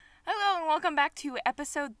welcome back to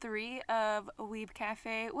episode 3 of Weeb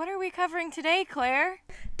Cafe. What are we covering today, Claire?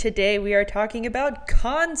 Today we are talking about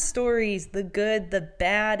con stories, the good, the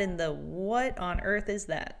bad, and the what on earth is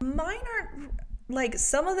that? Mine aren't, like,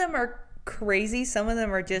 some of them are crazy, some of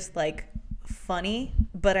them are just, like, funny,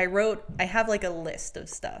 but I have, like, a list of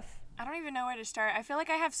stuff. I don't even know where to start. I feel like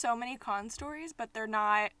I have so many con stories, but they're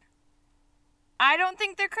not... I don't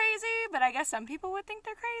think they're crazy, but I guess some people would think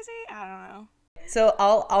they're crazy. I don't know. So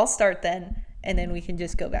I'll start then, and then we can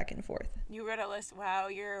just go back and forth. You wrote a list. Wow,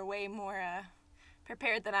 you're way more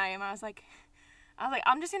prepared than I am. I was like,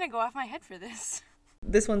 I'm just gonna go off my head for this.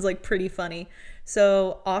 This one's like pretty funny.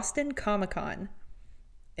 So Austin Comic-Con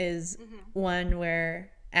is one where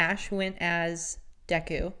Ash went as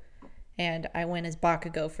Deku, and I went as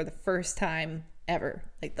Bakugo for the first time ever,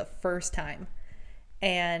 like the first time.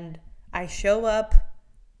 And I show up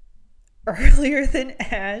earlier than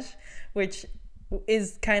Ash, which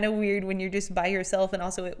is kind of weird when you're just by yourself, and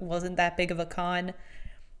also it wasn't that big of a con.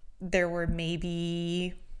 There were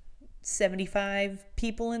maybe 75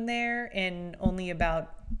 people in there, and only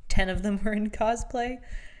about 10 of them were in cosplay.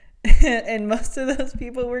 And most of those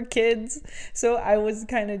people were kids, so I was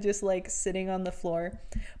kind of just like sitting on the floor.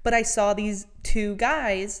 But I saw these two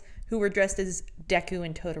guys who were dressed as Deku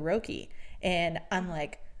and Todoroki, and I'm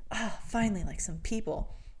like, finally, like some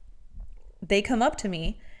people. They come up to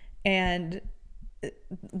me, and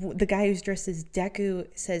the guy who's dressed as Deku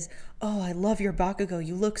says, "Oh, I love your Bakugo.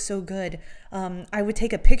 You look so good. I would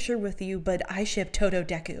take a picture with you, but I ship Todo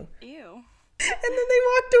Deku." Ew. And then they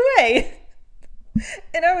walked away.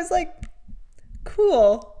 And I was like,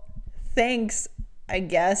 cool. Thanks, I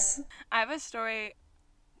guess. I have a story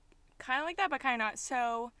kind of like that, but kind of not.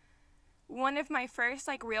 So one of my first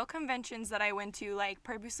like real conventions that I went to, like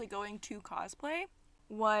purposely going to cosplay,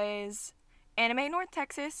 was Anime North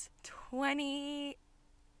Texas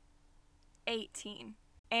 2018.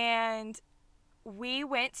 And we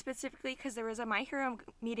went specifically because there was a My Hero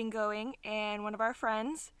meeting going, and one of our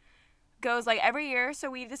friends goes like every year,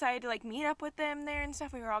 so we decided to like meet up with them there and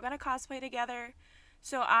stuff. We were all gonna cosplay together.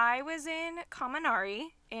 So I was in Kaminari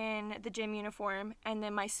in the gym uniform, and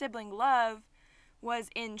then my sibling Love was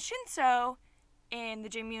in Shinso in the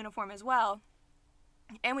gym uniform as well.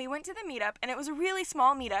 And we went to the meetup, and it was a really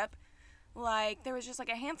small meetup. Like, there was just like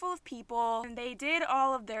a handful of people, and they did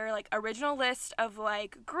all of their like original list of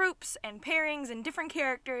like groups and pairings and different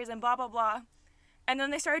characters and blah blah blah. And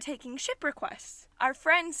then they started taking ship requests. Our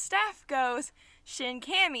friend Steph goes Shin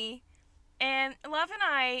Kami, and Love and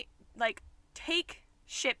I like take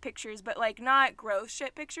ship pictures, but like not gross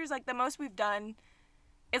ship pictures. Like the most we've done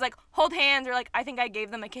is like hold hands, or like I think I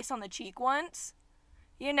gave them a kiss on the cheek once.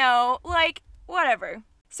 You know, like whatever.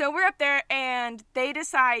 So we're up there, and they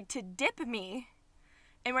decide to dip me,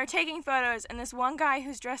 and we're taking photos, and this one guy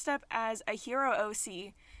who's dressed up as a hero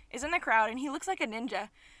OC is in the crowd, and he looks like a ninja.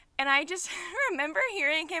 And I just remember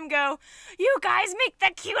hearing him go, "You guys make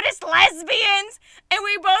the cutest lesbians!" And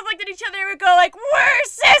we both looked at each other and would go like, "We're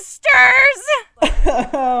sisters!"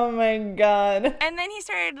 Oh my god. And then he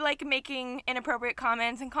started like making inappropriate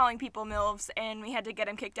comments and calling people MILFs, and we had to get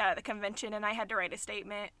him kicked out of the convention, and I had to write a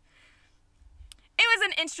statement. It was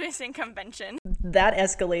an interesting convention. That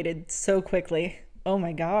escalated so quickly. Oh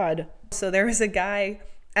my god. So there was a guy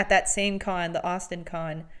at that same con, the Austin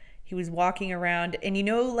con. He was walking around, and you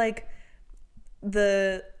know, like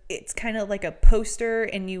it's kind of like a poster,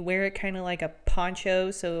 and you wear it kind of like a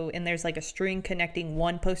poncho. So, and there's like a string connecting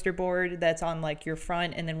one poster board that's on like your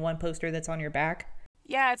front, and then one poster that's on your back.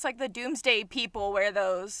 Yeah, it's like the Doomsday people wear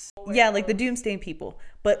those. Yeah, like the Doomsday people.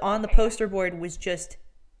 But on the poster board was just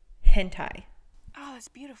hentai. Oh, that's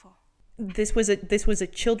beautiful. This was a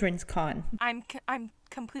children's con. I'm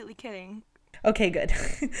completely kidding. Okay, good.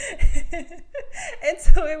 And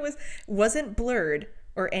so it wasn't blurred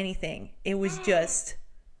or anything. It was just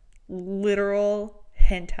literal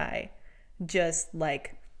hentai, just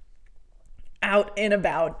like out and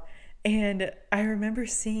about. And I remember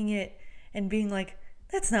seeing it and being like,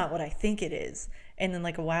 that's not what I think it is. And then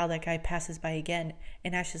like a while, that guy passes by again,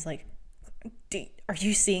 and Ash is like, are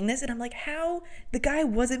you seeing this? And I'm like, how? The guy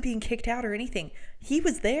wasn't being kicked out or anything. He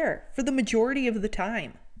was there for the majority of the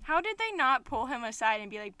time. How did they not pull him aside and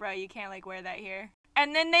be like, bro, you can't like wear that here?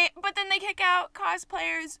 And then they kick out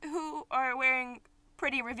cosplayers who are wearing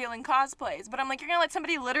pretty revealing cosplays. But I'm like, you're gonna let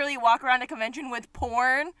somebody literally walk around a convention with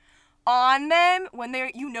porn on them when there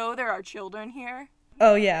are children here?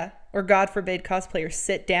 Oh yeah. Or God forbid cosplayers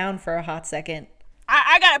sit down for a hot second.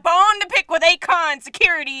 I got a bone to pick with Akon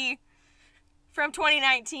security from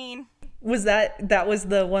 2019. That was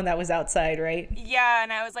the one that was outside, right? Yeah,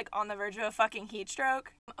 and I was like on the verge of a fucking heat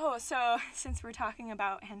stroke. Oh, so since we're talking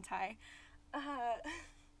about hentai, uh,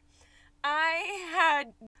 I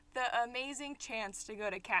had the amazing chance to go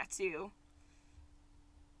to Katsu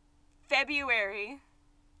February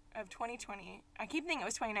of 2020. I keep thinking it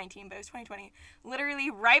was 2019, but it was 2020.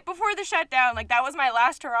 Literally right before the shutdown. Like, that was my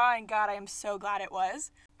last hurrah, and God, I am so glad it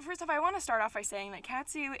was. First off, I want to start off by saying that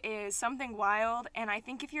Katsu is something wild, and I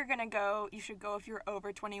think if you're gonna go, you should go if you're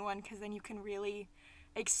over 21, because then you can really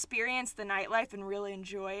experience the nightlife and really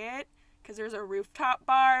enjoy it, because there's a rooftop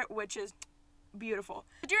bar, which is beautiful.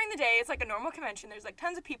 During the day, it's like a normal convention. There's like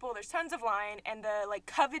tons of people, there's tons of line, and the like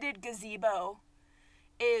coveted gazebo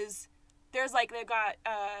is there's like they've got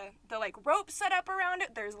the like ropes set up around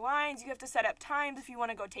it. There's lines. You have to set up times if you want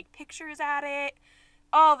to go take pictures at it.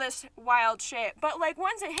 All this wild shit. But like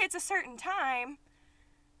once it hits a certain time,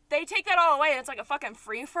 they take that all away and it's like a fucking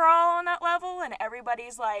free for all on that level, and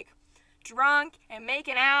everybody's like drunk and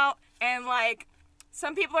making out, and like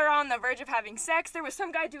some people are on the verge of having sex. There was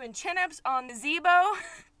some guy doing chin-ups on the gazebo.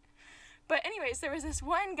 But anyways, there was this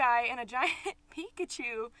one guy in a giant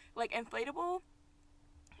Pikachu like inflatable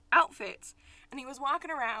outfits, and he was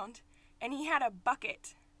walking around and he had a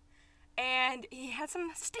bucket and he had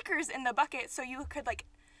some stickers in the bucket, so you could like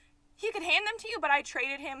he could hand them to you, but I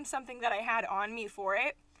traded him something that I had on me for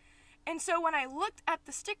it. And so when I looked at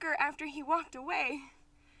the sticker after he walked away,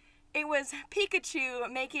 it was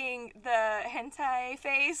Pikachu making the hentai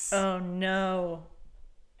face. Oh no.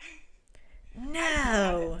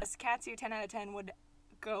 No. This Katsu 10 out of 10 would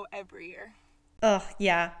go every year. Oh,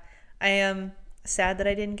 yeah. I am sad that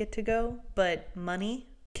I didn't get to go, but money.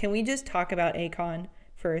 Can we just talk about Akon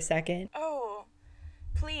for a second? Oh,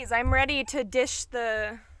 please. I'm ready to dish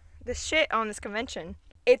the shit on this convention.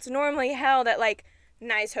 It's normally held at like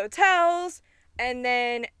nice hotels, and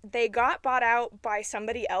then they got bought out by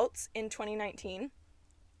somebody else in 2019.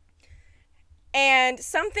 And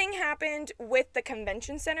something happened with the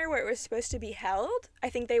convention center where it was supposed to be held. I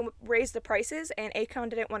think they raised the prices and Akon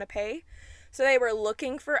didn't want to pay. So they were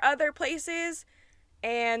looking for other places,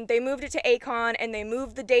 and they moved it to Akon, and they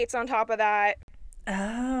moved the dates on top of that.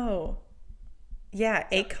 Oh. Yeah,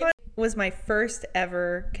 Akon was my first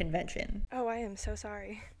ever convention. Oh, I am so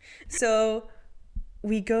sorry. So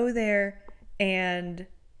we go there and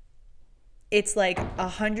it's like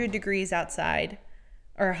 100 degrees outside,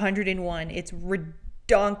 or 101. It's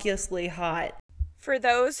redonkulously hot. For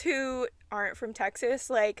those who aren't from Texas,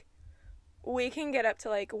 like, we can get up to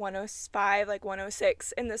like 105, like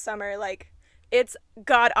 106 in the summer. Like, it's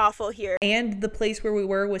god awful here. And the place where we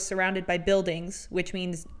were was surrounded by buildings, which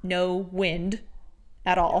means no wind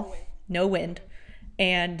at all. No wind.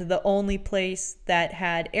 And the only place that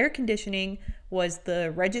had air conditioning was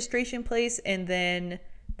the registration place and then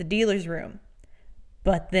the dealer's room.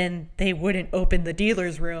 But then they wouldn't open the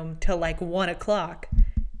dealer's room till like 1 o'clock.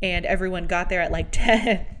 And everyone got there at like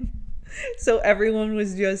 10. So everyone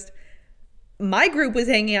was just... My group was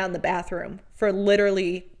hanging out in the bathroom for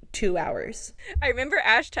literally 2 hours. I remember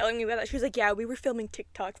Ash telling me about that. She was like, yeah, we were filming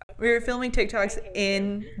TikToks. We were filming TikToks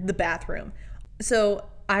in the bathroom. So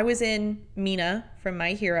I was in Mina from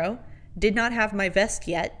My Hero. Did not have my vest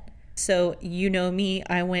yet. So you know me,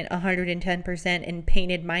 I went 110% and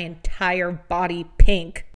painted my entire body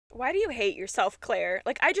pink. Why do you hate yourself, Claire?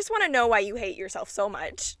 Like, I just want to know why you hate yourself so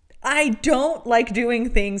much. I don't like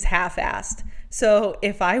doing things half-assed. So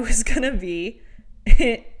if I was going to be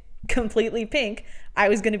completely pink, I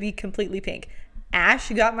was going to be completely pink. Ash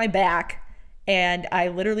got my back, and I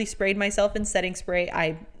literally sprayed myself in setting spray.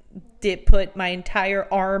 I did put my entire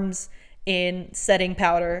arms in setting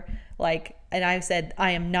powder, like, and I said,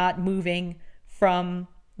 I am not moving from,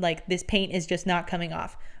 like, this paint is just not coming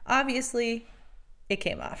off. Obviously, it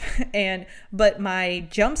came off. But my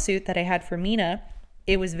jumpsuit that I had for Mina,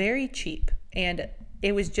 it was very cheap, and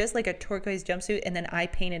it was just like a turquoise jumpsuit, and then I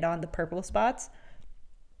painted on the purple spots.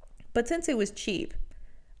 But since it was cheap,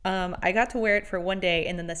 I got to wear it for one day,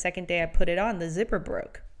 and then the second day I put it on, the zipper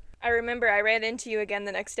broke. I remember I ran into you again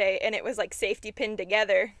the next day, and it was like safety pinned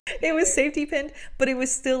together. It was safety pinned, but it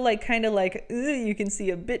was still like kind of like, you can see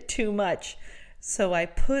a bit too much. So I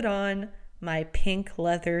put on my pink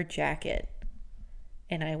leather jacket,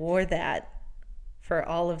 and I wore that for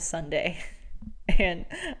all of Sunday. And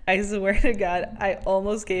I swear to God, I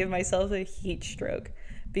almost gave myself a heat stroke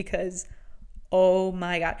because, oh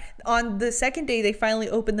my God. On the second day, they finally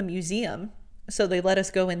opened the museum. So they let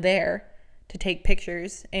us go in there to take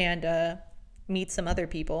pictures and meet some other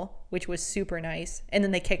people, which was super nice. And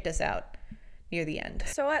then they kicked us out near the end.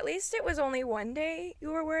 So at least it was only one day you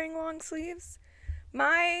were wearing long sleeves.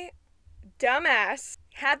 My dumbass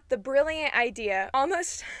had the brilliant idea.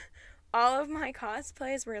 Almost all of my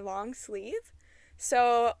cosplays were long sleeve.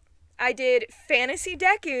 So I did Fantasy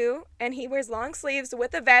Deku, and he wears long sleeves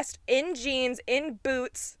with a vest, in jeans, in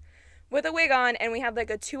boots, with a wig on, and we had like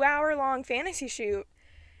a 2-hour long fantasy shoot.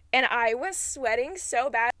 And I was sweating so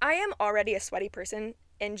bad. I am already a sweaty person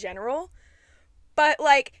in general. But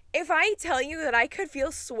like, if I tell you that I could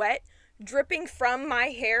feel sweat dripping from my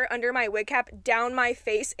hair under my wig cap down my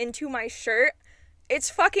face into my shirt, it's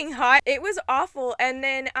fucking hot. It was awful. And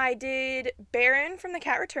then I did Baron from The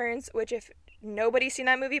Cat Returns, which if nobody's seen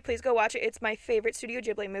that movie, please go watch it. It's my favorite Studio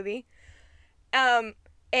Ghibli movie. And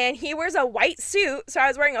he wears a white suit, so I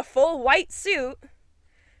was wearing a full white suit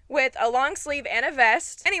with a long sleeve and a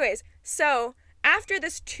vest. Anyways, so after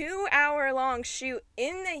this 2-hour long shoot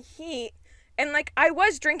in the heat, and like I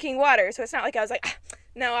was drinking water, so it's not like I was like,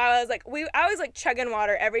 no, I was like chugging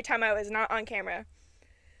water every time I was not on camera.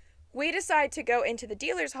 We decide to go into the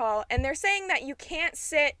dealer's hall, and they're saying that you can't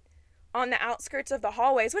sit on the outskirts of the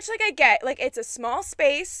hallways, which like I get, like it's a small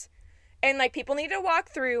space and like people need to walk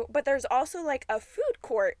through, but there's also like a food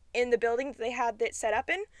court in the building that they had that set up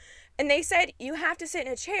in, and they said you have to sit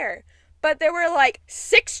in a chair, but there were like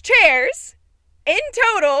 6 chairs in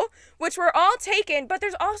total, which were all taken, but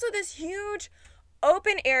there's also this huge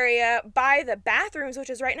open area by the bathrooms, which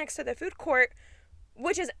is right next to the food court,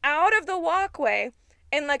 which is out of the walkway.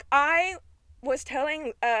 And like I was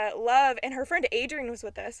telling Love, and her friend Adrian was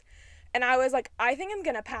with us, and I was like, I think I'm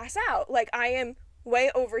gonna pass out. Like I am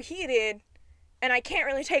way overheated and I can't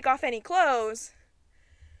really take off any clothes.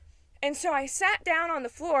 And so I sat down on the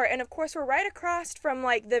floor, and of course we're right across from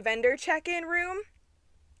like the vendor check-in room,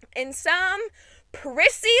 and some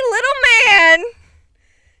prissy little man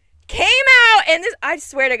came out, and this, I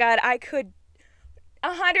swear to God, I could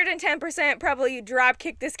 110% probably drop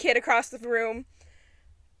kick this kid across the room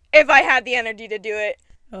if I had the energy to do it.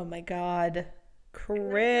 Oh my God.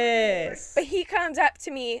 Chris. But he comes up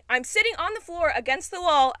to me. I'm sitting on the floor against the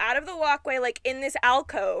wall out of the walkway, like in this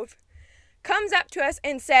alcove. Comes up to us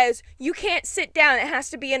and says, you can't sit down. It has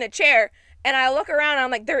to be in a chair. And I look around and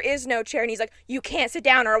I'm like, there is no chair. And he's like, you can't sit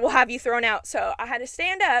down or we'll have you thrown out. So I had to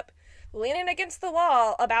stand up, leaning against the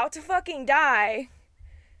wall, about to fucking die,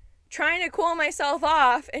 trying to cool myself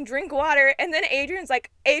off and drink water. And then Adrian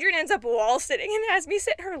ends up wall sitting and has me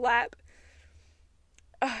sit in her lap.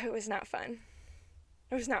 Oh, it was not fun.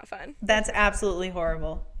 It was not fun. That's absolutely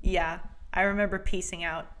horrible. Yeah, I remember piecing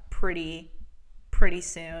out pretty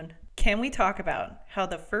soon. Can we talk about how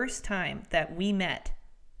the first time that we met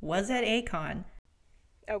was at A-Kon?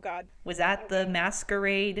 Oh, God. Was at the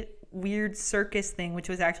masquerade weird circus thing, which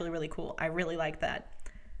was actually really cool. I really liked that.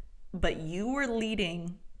 But you were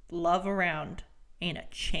leading Love around in a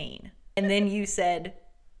chain. And then you said,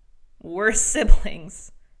 we're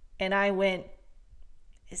siblings. And I went,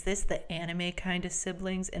 is this the anime kind of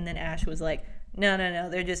siblings? And then Ash was like, no,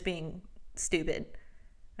 they're just being stupid.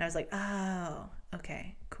 And I was like, oh,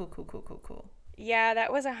 okay, cool. Yeah,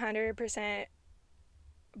 that was 100%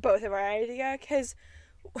 both of our idea, because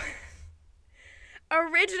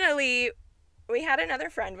originally we had another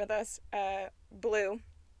friend with us, Blue,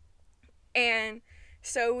 and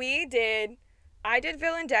so I did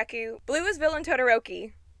Villain Deku, Blue was Villain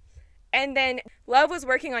Todoroki, and then Love was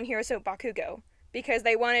working on Hiroso Bakugo, because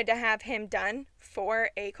they wanted to have him done for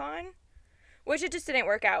A-Kon, which it just didn't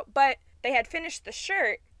work out. But they had finished the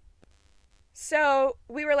shirt. So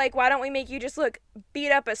we were like, why don't we make you just look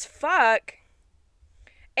beat up as fuck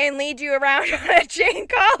and lead you around on a chain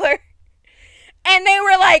collar? And they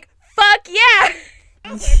were like, fuck yeah.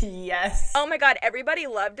 Yes. Oh my God, everybody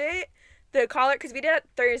loved it. The collar, because we did it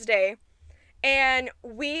Thursday. And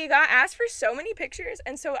we got asked for so many pictures.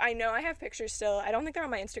 And so I know I have pictures still. I don't think they're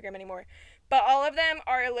on my Instagram anymore. But all of them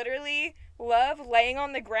are literally Love laying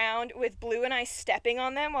on the ground with Blue and I stepping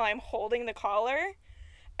on them while I'm holding the collar.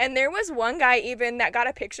 And there was one guy even that got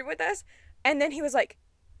a picture with us. And then he was like,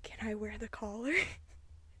 can I wear the collar?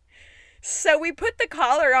 So we put the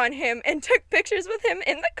collar on him and took pictures with him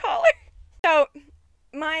in the collar. So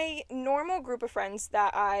my normal group of friends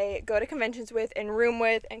that I go to conventions with and room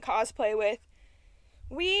with and cosplay with,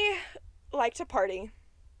 we like to party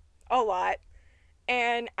a lot.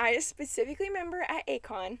 And I specifically remember at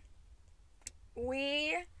A-Kon,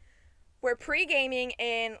 we were pre-gaming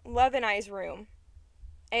in Love and I's room.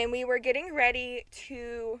 And we were getting ready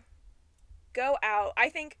to go out.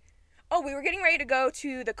 We were getting ready to go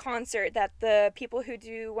to the concert that the people who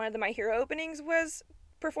do one of the My Hero openings was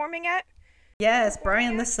performing at. Yes,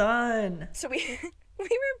 Brian the Sun. So we were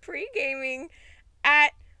pre-gaming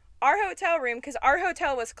at our hotel room because our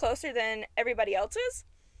hotel was closer than everybody else's.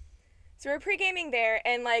 So we're pre-gaming there,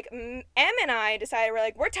 and like Em and I decided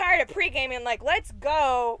we're tired of pre-gaming. Like, let's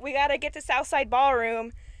go. We gotta get to Southside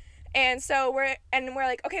Ballroom, and so we're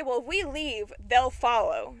like, okay, well if we leave, they'll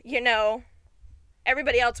follow.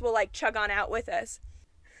 Everybody else will like chug on out with us.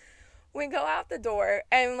 We go out the door,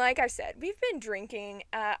 and like I said, we've been drinking.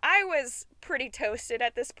 I was pretty toasted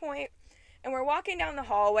at this point, and we're walking down the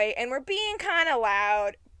hallway, and we're being kind of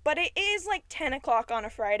loud, but it is like 10 o'clock on a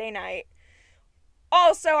Friday night.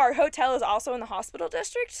 Also, our hotel is also in the hospital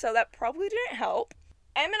district, so that probably didn't help.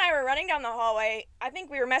 Em and I were running down the hallway. I think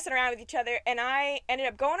we were messing around with each other, and I ended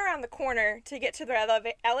up going around the corner to get to the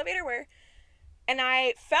elevator and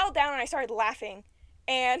I fell down and I started laughing.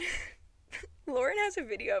 And Lauren has a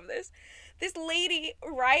video of this. This lady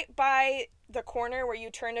right by the corner where you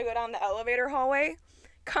turn to go down the elevator hallway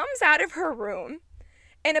comes out of her room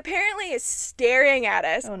and apparently is staring at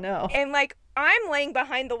us. Oh no. And like, I'm laying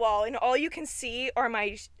behind the wall, and all you can see are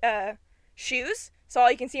my shoes. So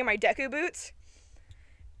all you can see are my Deku boots.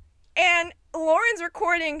 And Lauren's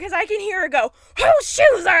recording because I can hear her go, "Whose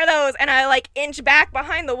shoes are those?" And I like inch back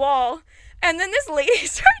behind the wall. And then this lady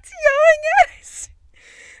starts yelling at us.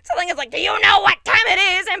 Something is like, "Do you know what time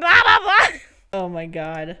it is?" And blah, blah, blah. Oh my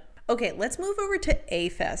God. Okay, let's move over to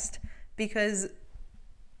A-Fest, because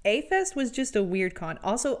A-Fest was just a weird con.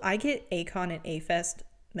 Also, I get A-Con and A-Fest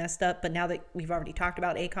messed up, but now that we've already talked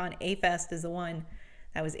about A-Con, A-Fest is the one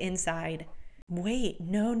that was inside. Wait,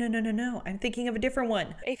 no. I'm thinking of a different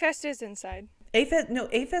one. A-Fest is inside.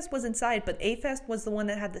 A-Fest was inside, but A-Fest was the one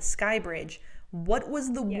that had the Sky Bridge. What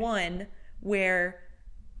was the one where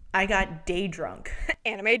I got day drunk?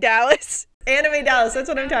 Anime Dallas. Anime Dallas, that's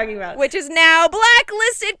what I'm talking about. Which is now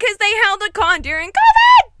blacklisted because they held a con during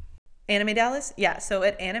COVID. Anime Dallas? Yeah, so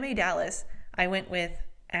at Anime Dallas, I went with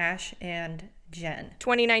Ash and Jen.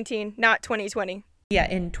 2019, not 2020. Yeah,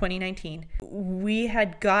 in 2019. We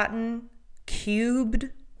had gotten cubed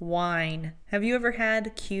wine. Have you ever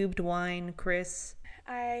had cubed wine, Chris?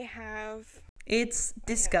 I have. It's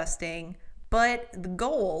disgusting, but the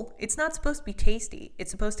goal, it's not supposed to be tasty.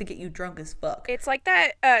 It's supposed to get you drunk as fuck. It's like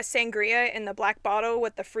that sangria in the black bottle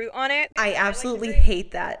with the fruit on it. I absolutely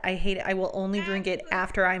hate that. I hate it. I will only drink it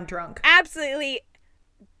after I'm drunk. Absolutely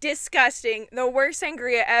disgusting. The worst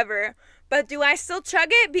sangria ever. But do I still chug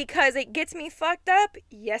it because it gets me fucked up?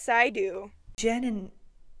 Yes, I do. Jen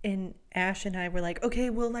and Ash and I were like, okay,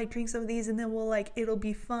 we'll like drink some of these and then we'll like, it'll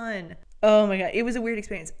be fun. Oh my God, it was a weird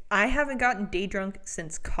experience. I haven't gotten day drunk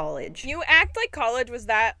since college. You act like college was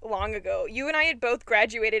that long ago. You and I had both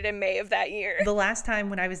graduated in May of that year. The last time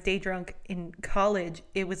when I was day drunk in college,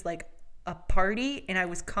 it was like a party and I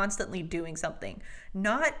was constantly doing something.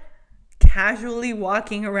 Not casually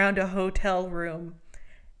walking around a hotel room.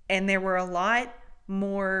 And there were a lot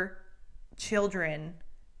more children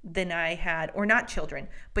than I had, or not children,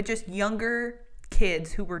 but just younger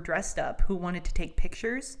kids who were dressed up, who wanted to take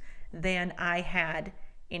pictures than I had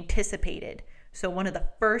anticipated. So one of the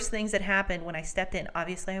first things that happened when I stepped in,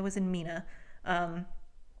 obviously I was in Mina, and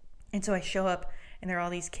so I show up and there are all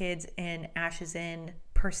these kids, and Ash is in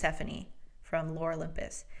Persephone from Lore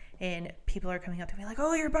Olympus, and people are coming up to me like,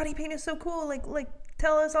 "Oh, your body paint is so cool, like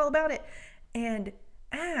tell us all about it." And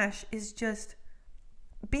Ash is just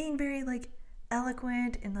being very like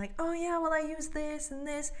eloquent and like, "Oh yeah, well I use this and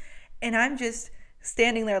this," and I'm just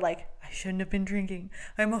standing there like, I shouldn't have been drinking.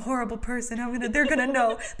 I'm a horrible person. They're gonna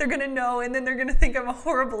know, and then they're gonna think I'm a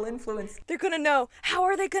horrible influence. They're gonna know. How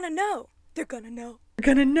are they gonna know? They're gonna know.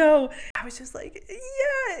 They're gonna know. I was just like,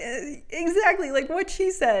 yeah, exactly like what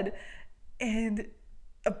she said. And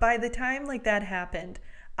by the time like that happened,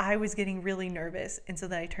 I was getting really nervous. And so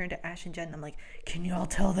then I turned to Ash and Jen and I'm like, "Can you all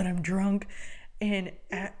tell that I'm drunk?" And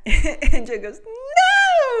Jen goes,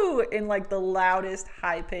 "No!" in like the loudest,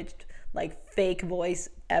 high-pitched, like fake voice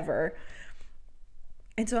ever.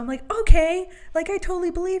 And so I'm like, "Okay, like I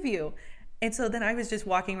totally believe you." And so then I was just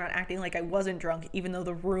walking around acting like I wasn't drunk, even though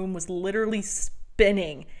the room was literally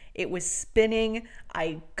spinning. It was spinning.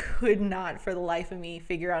 I could not for the life of me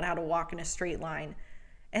figure out how to walk in a straight line.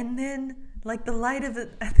 And then like the light at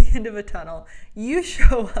the end of a tunnel, you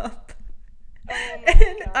show up.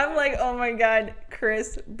 And I'm like, "Oh my God,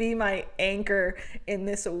 Chris, be my anchor in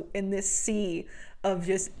this sea of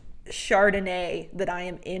just Chardonnay that I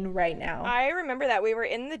am in right now." I remember that we were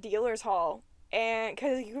in the dealer's hall, and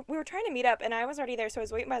because we were trying to meet up, and I was already there, so I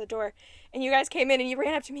was waiting by the door, and you guys came in, and you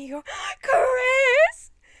ran up to me, you go,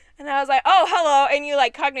 "Chris!" And I was like, "Oh, hello," and you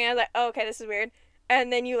like hugged me, and I was like, "Oh, okay, this is weird."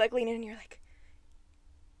 And then you like lean in, and you're like,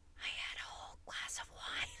 "I had a whole glass of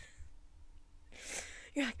wine."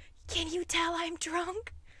 You're like, "Can you tell I'm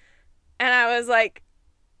drunk?" And I was like,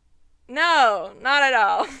 "No, not at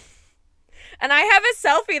all." And I have a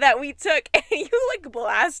selfie that we took, and you look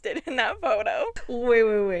blasted in that photo.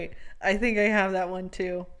 Wait. I think I have that one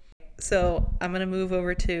too. So I'm going to move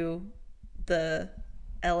over to the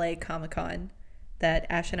LA Comic-Con that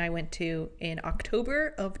Ash and I went to in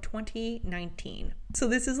October of 2019. So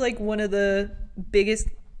this is like one of the biggest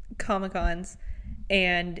Comic-Cons,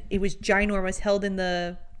 and it was ginormous, held in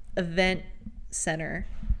the event center,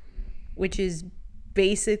 which is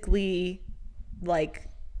basically like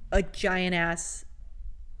a giant ass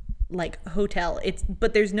like hotel.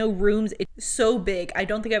 But there's no rooms. It's so big. I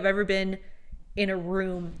don't think I've ever been in a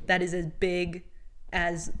room that is as big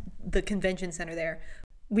as the convention center there.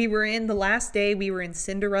 We were in the last day, we were in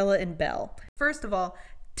Cinderella and Belle. First of all,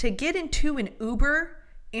 to get into an Uber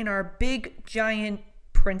in our big giant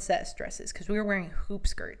princess dresses, because we were wearing hoop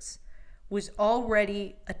skirts, was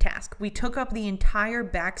already a task. We took up the entire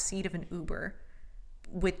back seat of an Uber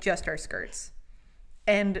with just our skirts.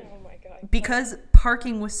 And Oh my God. because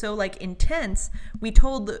parking was so like intense, we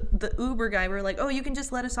told the Uber guy, we were like, oh, you can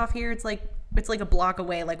just let us off here. It's like a block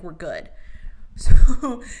away. Like, we're good.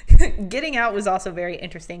 So getting out was also very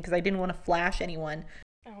interesting because I didn't want to flash anyone.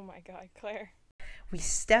 Oh my God, Claire. We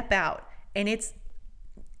step out and it's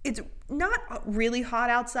not really hot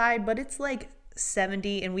outside, but it's like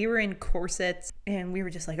 70, and we were in corsets, and we were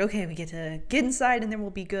just like, okay, we get to get inside and then we'll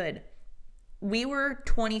be good. We were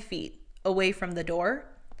 20 feet away from the door,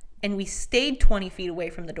 and we stayed 20 feet away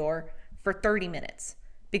from the door for 30 minutes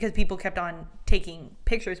because people kept on taking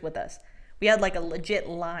pictures with us. We had like a legit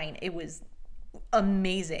line. It was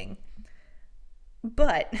amazing.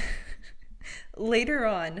 But later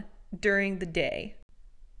on during the day,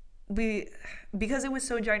 because it was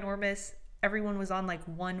so ginormous, everyone was on like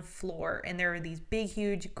one floor, and there were these big,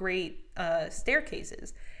 huge, great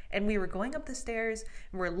staircases. And we were going up the stairs,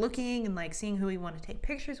 and we're looking and like seeing who we want to take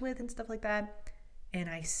pictures with and stuff like that. And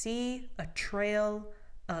I see a trail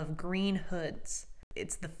of green hoods.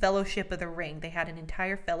 It's the Fellowship of the Ring. They had an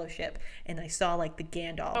entire fellowship, and I saw like the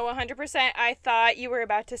Gandalf. Oh, 100%. I thought you were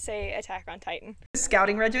about to say Attack on Titan.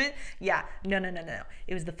 Scouting regiment? Yeah. No.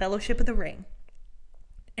 It was the Fellowship of the Ring.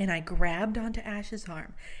 And I grabbed onto Ash's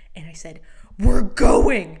arm, and I said, we're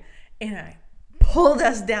going! And I pulled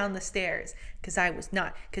us down the stairs, because I was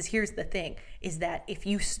not. Because here's the thing, is that if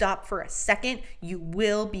you stop for a second, you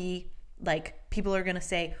will be like, people are going to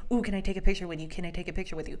say, ooh, can I take a picture with you? Can I take a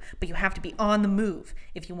picture with you? But you have to be on the move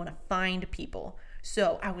if you want to find people.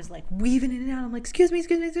 So I was like weaving in and out. I'm like, excuse me.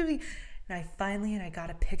 And I got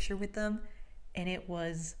a picture with them, and it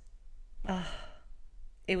was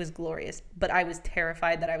glorious. But I was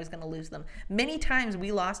terrified that I was going to lose them. Many times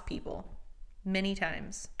we lost people. Many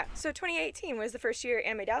times. So 2018 was the first year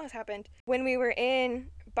Anime Dallas happened. When we were in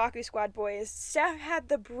Baku Squad Boys, Steph had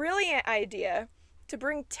the brilliant idea to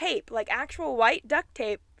bring tape, like actual white duct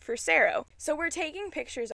tape for Sero. So we're taking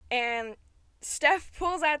pictures, and Steph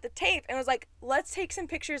pulls out the tape and was like, let's take some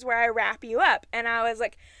pictures where I wrap you up. And I was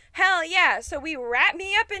like, hell yeah. So we wrap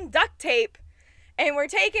me up in duct tape, and we're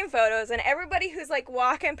taking photos, and everybody who's like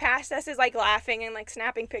walking past us is like laughing and like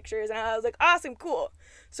snapping pictures. And I was like, awesome, cool.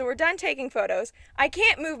 So we're done taking photos. I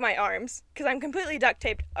can't move my arms because I'm completely duct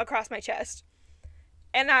taped across my chest.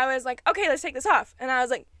 And I was like, okay, let's take this off. And I was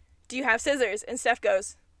like, do you have scissors? And Steph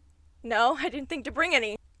goes, no, I didn't think to bring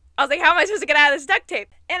any. I was like, how am I supposed to get out of this duct tape?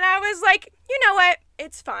 And I was like, you know what?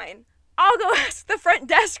 It's fine. I'll go ask the front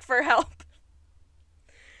desk for help.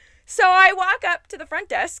 So I walk up to the front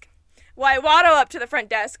desk. Well, I waddle up to the front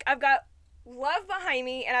desk. I've got Love behind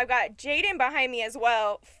me, and I've got Jaden behind me as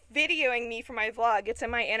well, videoing me for my vlog. It's in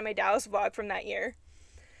my Anime Dallas vlog from that year.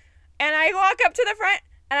 And I walk up to the front,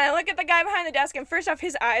 and I look at the guy behind the desk, and first off,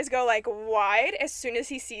 his eyes go like wide as soon as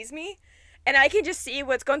he sees me. And I can just see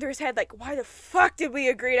what's going through his head, like, why the fuck did we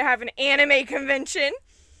agree to have an anime convention?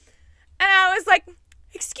 And I was like,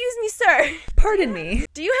 excuse me, sir. Pardon me.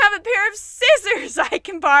 Do you have a pair of scissors I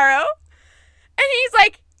can borrow? And he's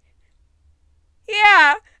like,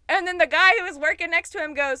 yeah. And then the guy who was working next to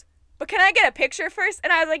him goes, but can I get a picture first?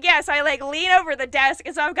 And I was like, yeah. So I like lean over the desk,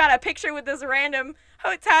 and so I've got a picture with this random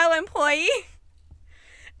hotel employee.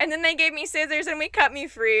 And then they gave me scissors and we cut me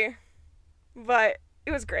free. But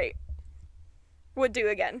it was great. Would do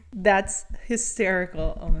again. That's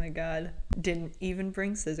hysterical. Oh my god. Didn't even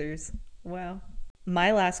bring scissors. Wow.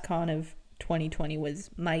 My last con of 2020 was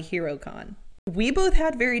My Hero Con. We both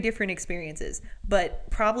had very different experiences, but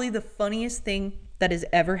probably the funniest thing that has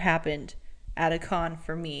ever happened at a con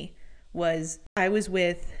for me was I was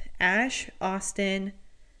with Ash, Austin,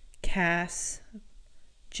 Cass,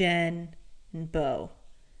 Jen, and Bo.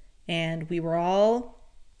 And we were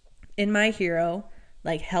all in My Hero,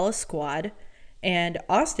 like hella squad. And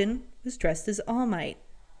Austin was dressed as All Might.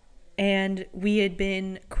 and we had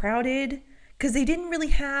been crowded because they didn't really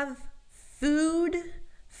have food.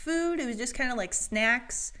 It was just kind of like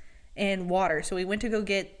snacks and water. So we went to go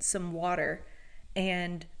get some water,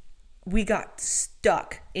 and we got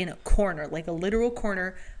stuck in a corner, like a literal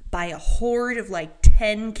corner, by a horde of like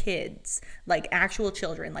 10 kids, like actual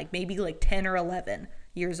children, like maybe like 10 or 11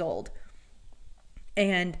 years old.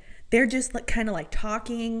 And they're just like kind of like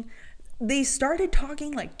talking. They started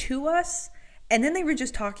talking like to us, and then they were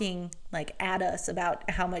just talking like at us about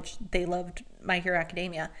how much they loved My Hero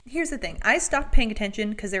Academia. Here's the thing. I stopped paying attention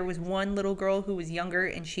because there was one little girl who was younger,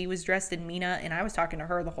 and she was dressed in Mina, and I was talking to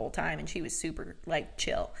her the whole time, and she was super like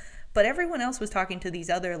chill. But everyone else was talking to these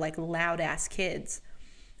other like loud ass kids.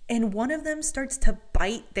 And one of them starts to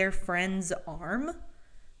bite their friend's arm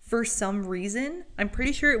for some reason. I'm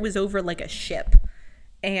pretty sure it was over like a ship.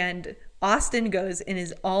 And Austin goes in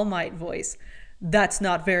his All Might voice, "That's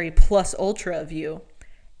not very plus ultra of you."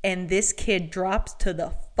 And this kid drops to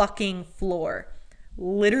the fucking floor.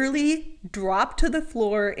 Literally dropped to the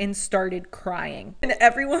floor and started crying. And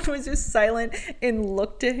everyone was just silent and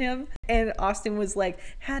looked to him. And Austin was like,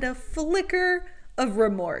 had a flicker of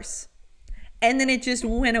remorse. And then it just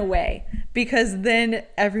went away, because then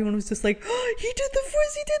everyone was just like, "Oh, he did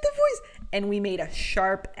the voice. And we made a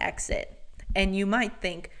sharp exit. And you might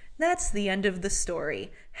think, that's the end of the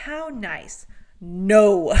story. How nice.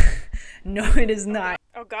 No, no, it is not.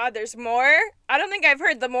 Oh God, there's more? I don't think I've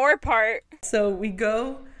heard the more part. So we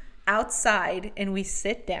go outside and we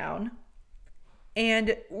sit down,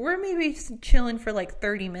 and we're maybe chilling for like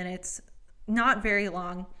 30 minutes, not very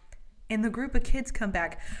long. And the group of kids come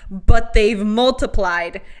back, but they've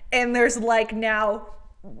multiplied, and there's like now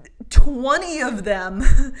 20 of them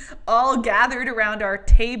all gathered around our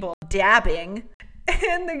table dabbing.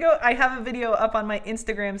 And they go, I have a video up on my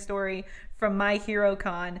Instagram story from My Hero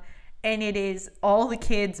Con, and it is all the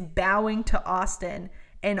kids bowing to Austin,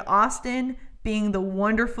 and Austin, being the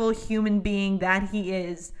wonderful human being that he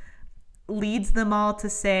is, leads them all to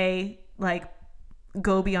say like,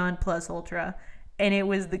 "Go beyond plus ultra." And it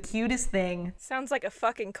was the cutest thing. Sounds like a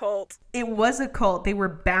fucking cult. It was a cult. They were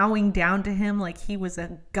bowing down to him like he was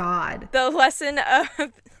a god. The lesson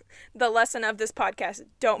of this podcast: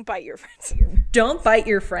 don't bite your friends. Don't bite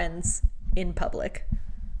your friends in public,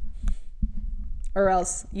 or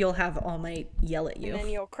else you'll have All Might yell at you. And then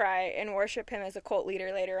you'll cry and worship him as a cult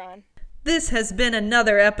leader later on. This has been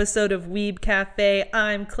another episode of Weeb Cafe.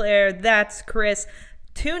 I'm Claire. That's Chris.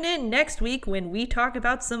 Tune in next week when we talk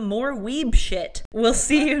about some more weeb shit. We'll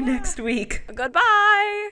see you next week.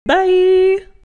 Goodbye. Bye.